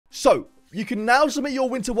So, you can now submit your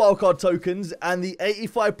winter wildcard tokens, and the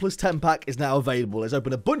 85 plus 10 pack is now available. Let's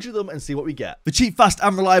open a bunch of them and see what we get. For cheap, fast,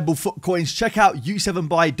 and reliable foot coins, check out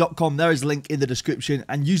u7buy.com. There is a link in the description,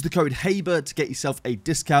 and use the code Haber to get yourself a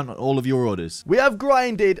discount on all of your orders. We have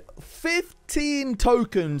grinded 15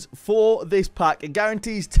 tokens for this pack. It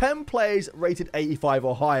guarantees 10 players rated 85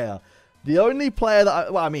 or higher. The only player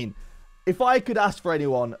that well, I mean, if I could ask for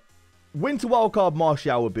anyone, Winter Wildcard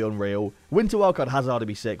Martial would be unreal. Winter Wildcard Hazard would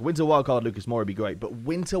be sick. Winter Wildcard Lucas Moura would be great. But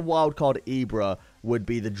Winter Wildcard Ibra would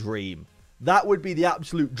be the dream. That would be the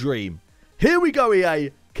absolute dream. Here we go,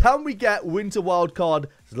 EA. Can we get Winter Wildcard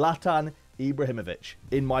Zlatan Ibrahimovic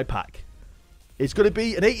in my pack? It's going to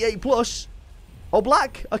be an 88 plus.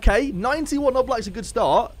 Oblak. Okay. 91 Oblak's a good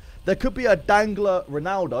start. There could be a Dangler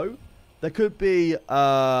Ronaldo. There could be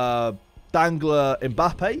Dangler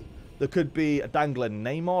Mbappe. There could be a Dangler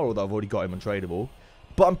Neymar, although I've already got him untradeable.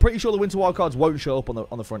 But I'm pretty sure the Winter Wildcards won't show up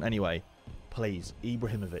on the front anyway. Please,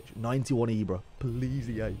 Ibrahimovic. 91 Ibra. Please,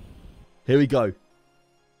 EA. Here we go.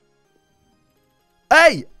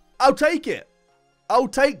 Hey! I'll take it. I'll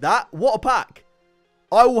take that. What a pack.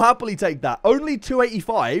 I will happily take that. Only 2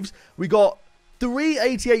 85s. We got 3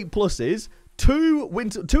 88 pluses. Two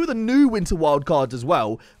of the new Winter Wildcards as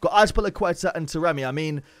well. Got Azpilicueta and Taremi. I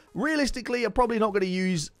mean, realistically, I'm probably not going to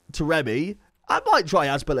use Taremi. I might try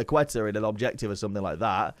Azpilicueta in an objective or something like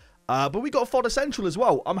that. But we got Fodder Central as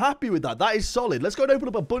well. I'm happy with that. That is solid. Let's go and open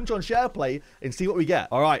up a bunch on SharePlay and see what we get.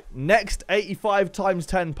 All right, next 85 times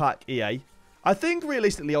 10 pack, EA. I think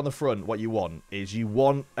realistically on the front, what you want is you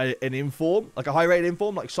want an inform, like a high-rated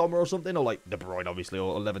inform, like Sommer or something, or like De Bruyne, obviously,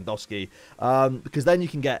 or Lewandowski. Because then you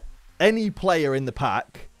can get any player in the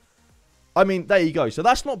pack. I mean, there you go. So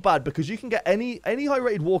that's not bad because you can get any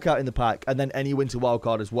high-rated walkout in the pack and then any winter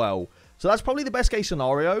wildcard as well. So that's probably the best case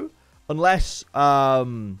scenario. Unless,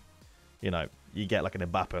 you know, you get like an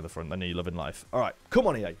Mbappe on the front. Then you're loving life. All right, come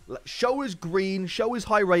on, EA. Show us green. Show us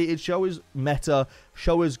high-rated. Show us meta.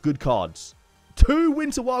 Show us good cards. 2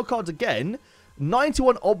 winter wildcards again.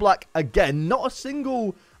 91 Oblak again. Not a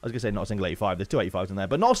single... I was going to say not a single 85. There's 2 85s in there.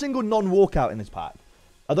 But not a single non-walkout in this pack.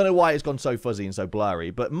 I don't know why it's gone so fuzzy and so blurry.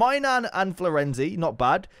 But Mainan and Florenzi, not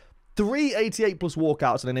bad. 3 88 plus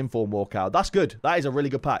walkouts and an inform walkout. That's good. That is a really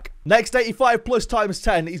good pack. Next 85 plus times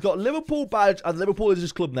 10. He's got Liverpool badge and Liverpool is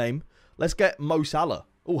his club name. Let's get Mo Salah.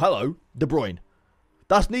 Oh, hello. De Bruyne.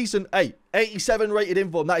 That's decent. Hey, 87 rated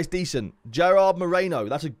inform. That is decent. Gerard Moreno.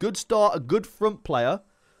 That's a good start. A good front player.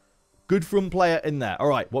 Good front player in there. All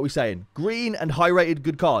right, what are we saying? Green and high rated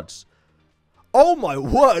good cards. Oh, my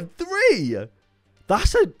word. 3.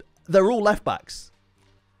 They're all left backs.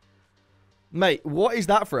 Mate, what is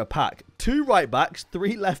that for a pack? 2 right backs,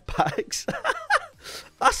 3 left backs.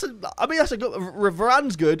 That's a good...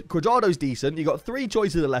 Varane's good. Cuadrado's decent. You got 3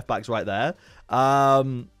 choices of left backs right there.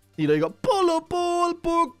 You know, you got Ball,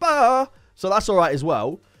 Pogba. So that's all right as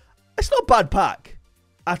well. It's not a bad pack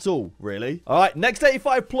at all, really. All right, next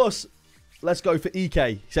 85 plus. Let's go for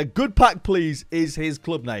EK. He said, good pack, please, is his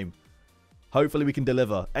club name. Hopefully we can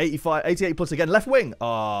deliver. 88 plus again. Left wing.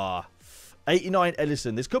 89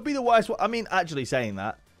 Edison. This could be the worst one. I mean, actually saying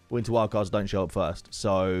that, winter wildcards don't show up first.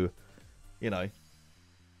 So, you know,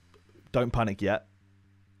 don't panic yet.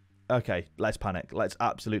 Okay, let's panic. Let's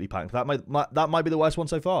absolutely panic. That might be the worst one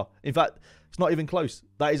so far. In fact, it's not even close.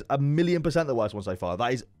 That is 1,000,000% the worst one so far.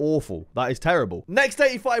 That is awful. That is terrible. Next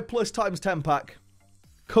 85 plus times 10 pack.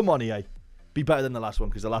 Come on, EA. Be better than the last one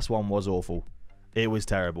because the last one was awful. It was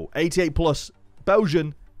terrible. 88 plus,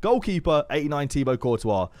 Belgian, goalkeeper, 89 Thibaut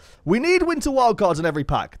Courtois. We need winter wildcards in every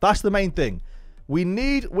pack. That's the main thing. We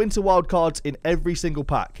need winter wildcards in every single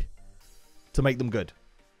pack to make them good.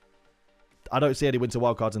 I don't see any winter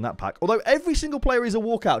wildcards in that pack. Although every single player is a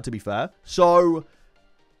walkout, to be fair. So,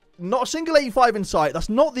 not a single 85 in sight. That's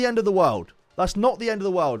not the end of the world. That's not the end of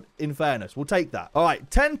the world, in fairness. We'll take that. All right,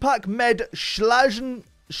 10-pack Med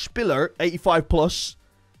Schlagenspieler, 85 plus.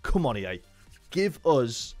 Come on, EA. Give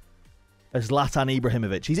us a Zlatan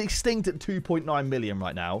Ibrahimovic. He's extinct at 2.9 million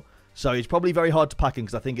right now. So it's probably very hard to pack in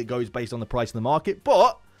because I think it goes based on the price in the market.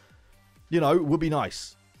 But, you know, would be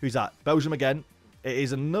nice. Who's that? Belgium again. It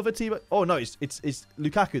is another team. Oh, no, it's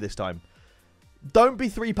Lukaku this time. Don't be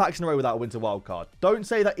 3 packs in a row without a winter wildcard. Don't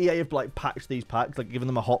say that EA have, like, packed these packs, like, giving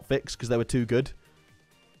them a hot fix because they were too good.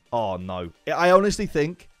 Oh, no. I honestly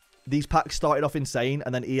think these packs started off insane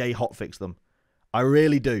and then EA hot fixed them. I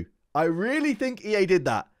really do. I really think EA did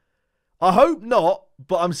that. I hope not,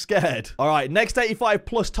 but I'm scared. All right, next 85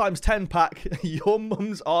 plus times 10 pack. Your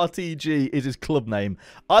mum's RTG is his club name.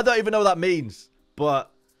 I don't even know what that means, but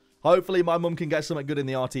hopefully my mum can get something good in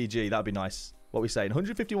the RTG. That'd be nice. What are we saying?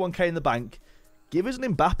 151k in the bank. Give us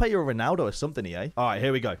an Mbappe or a Ronaldo or something, EA. All right,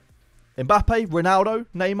 here we go. Mbappe, Ronaldo,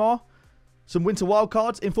 Neymar. Some winter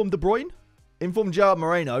wildcards. Inform De Bruyne. Inform Gerard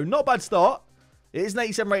Moreno. Not a bad start. It is an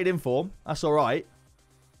 87 rated inform. That's all right.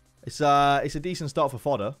 It's a decent start for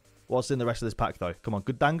fodder. What's in the rest of this pack, though? Come on,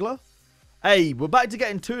 good dangler. Hey, we're back to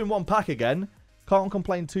getting 2 in 1 pack again. Can't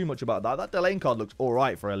complain too much about that. That Delane card looks all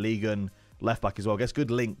right for a Ligon left back as well. Gets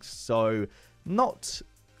good links. So, not...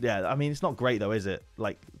 Yeah, I mean, it's not great, though, is it?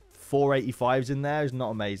 Like, 485s in there is not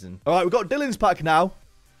amazing. All right, we've got Dylan's pack now.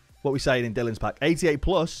 What are we saying in Dylan's pack? 88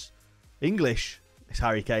 plus. English. It's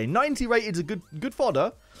Harry Kane. 90 rated is a good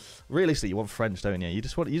fodder. Realistically, you want French, don't you? You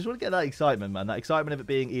just want to get that excitement, man. That excitement of it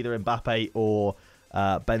being either Mbappe or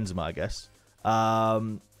Benzema, I guess.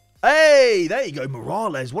 Hey, there you go.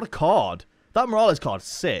 Morales. What a card. That Morales card's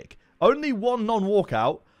sick. Only 1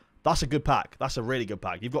 non-walkout. That's a good pack. That's a really good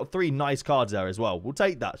pack. You've got 3 nice cards there as well. We'll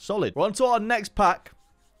take that. Solid. We're on to our next pack.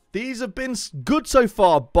 These have been good so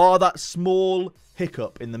far, bar that small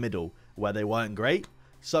hiccup in the middle where they weren't great.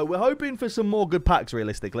 So we're hoping for some more good packs,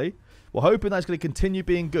 realistically. We're hoping that's going to continue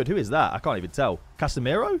being good. Who is that? I can't even tell.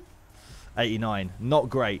 Casemiro? 89. Not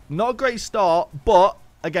great. Not a great start, but,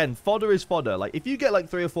 again, fodder is fodder. Like, if you get, like,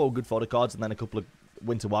 3 or 4 good fodder cards and then a couple of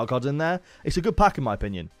winter wildcards in there, it's a good pack, in my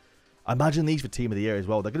opinion. I imagine these for Team of the Year as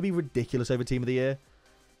well. They're going to be ridiculous over Team of the Year.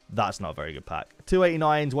 That's not a very good pack.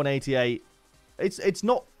 289s, 188. It's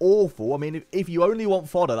not awful. I mean, if you only want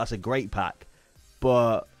fodder, that's a great pack.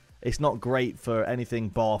 But it's not great for anything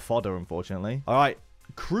bar fodder, unfortunately. All right.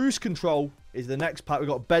 Cruise Control is the next pack. We've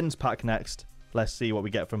got Ben's pack next. Let's see what we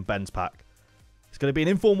get from Ben's pack. It's going to be an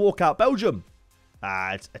inform walkout. Belgium.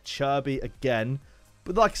 It's Itshaber again.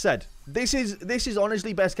 But like I said, this is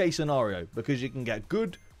honestly best case scenario because you can get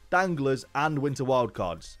good danglers and winter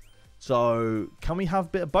wildcards. So, can we have a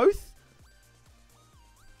bit of both?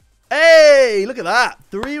 Hey, look at that.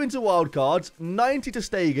 3 winter wildcards, 90 to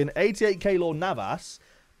Stegen, 88 Keylor Navas.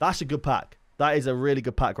 That's a good pack. That is a really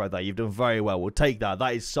good pack right there. You've done very well. We'll take that.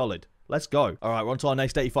 That is solid. Let's go. All right, we're on to our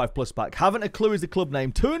next 85 plus pack. Haven't a clue is the club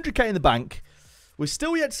name. 200k in the bank. We're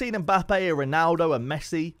still yet seeing Mbappe, a Ronaldo, a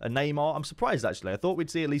Messi, a Neymar. I'm surprised, actually. I thought we'd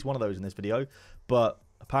see at least one of those in this video, but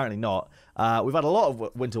apparently not. We've had a lot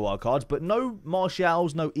of winter wildcards, but no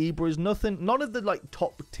Martials, no Ibras, nothing. None of the like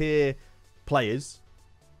top tier players.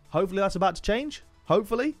 Hopefully that's about to change.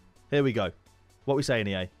 Hopefully. Here we go. What are we saying,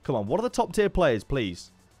 EA? Come on. What are the top tier players,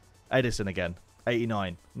 please? Edison again.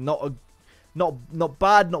 89. Not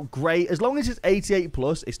bad, not great. As long as it's 88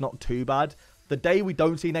 plus, it's not too bad. The day we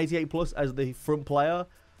don't see an 88 plus as the front player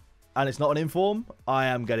and it's not an inform, I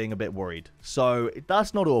am getting a bit worried. So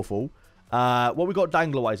that's not awful. What we got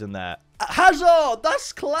dangler-wise in there? Hazard!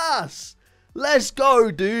 That's class! Let's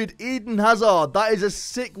go, dude. Eden Hazard. That is a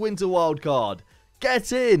sick winter wild card.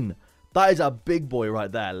 Get in. That is a big boy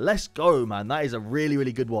right there. Let's go, man. That is a really,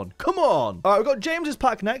 really good one. Come on. All right, we've got James's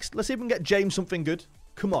pack next. Let's see if we can get James something good.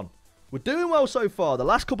 Come on. We're doing well so far. The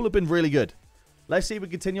last couple have been really good. Let's see if we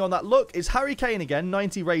continue on that. Look, it's Harry Kane again,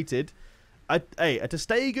 90 rated. Hey, a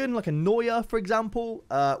Stegen, like a Neuer, for example,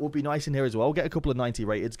 would be nice in here as well. Get a couple of 90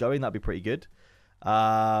 rateds going. That'd be pretty good. What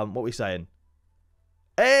are we saying?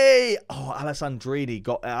 Hey! Oh, Alessandrini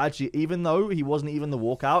got... Actually, even though he wasn't even the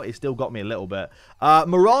walkout, it still got me a little bit.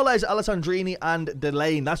 Morales, Alessandrini, and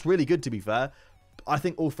Delane. That's really good, to be fair. I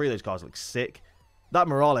think all 3 of those cards look sick. That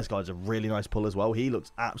Morales card is a really nice pull as well. He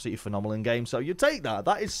looks absolutely phenomenal in game. So you take that.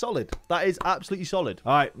 That is solid. That is absolutely solid.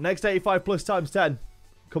 All right, next 85 plus times 10.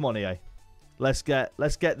 Come on, EA. Let's get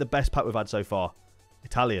the best pack we've had so far.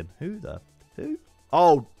 Italian. Who?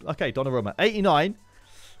 Oh, okay, Donnarumma. 89.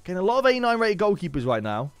 Getting a lot of 89 rated goalkeepers right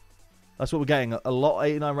now. That's what we're getting. A lot of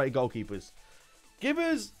 89 rated goalkeepers. Give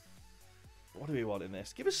us... What do we want in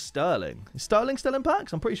this? Give us Sterling. Is Sterling still in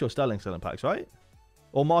packs? I'm pretty sure Sterling's still in packs, right?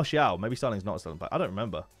 Or Martial. Maybe Sterling's not still in packs. I don't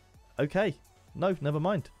remember. Okay. No, never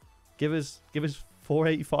mind. Give us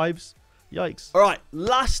 485s. Yikes. All right.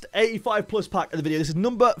 Last 85 plus pack of the video. This is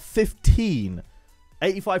number 15.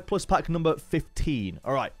 85 plus pack number 15.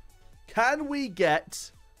 All right. Can we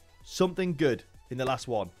get something good in the last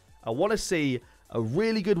one? I want to see a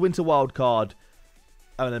really good winter wild card.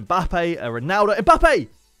 And Mbappe, a Ronaldo. Mbappe!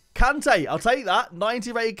 Kante. I'll take that.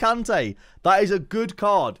 90 rated Kante. That is a good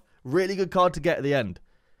card. Really good card to get at the end.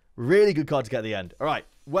 Really good card to get at the end. All right.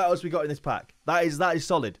 What else we got in this pack? That is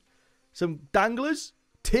solid. Some danglers.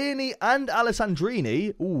 Tierney and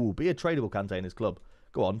Alessandrini. Ooh, be a tradable Kante in his club.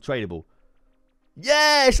 Go on, tradable.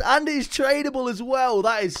 Yes, and it's tradable as well.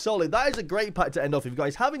 That is solid. That is a great pack to end off. If you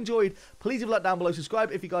guys have enjoyed, please leave a like down below.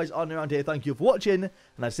 Subscribe if you guys are new around here. Thank you for watching, and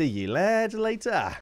I'll see you later.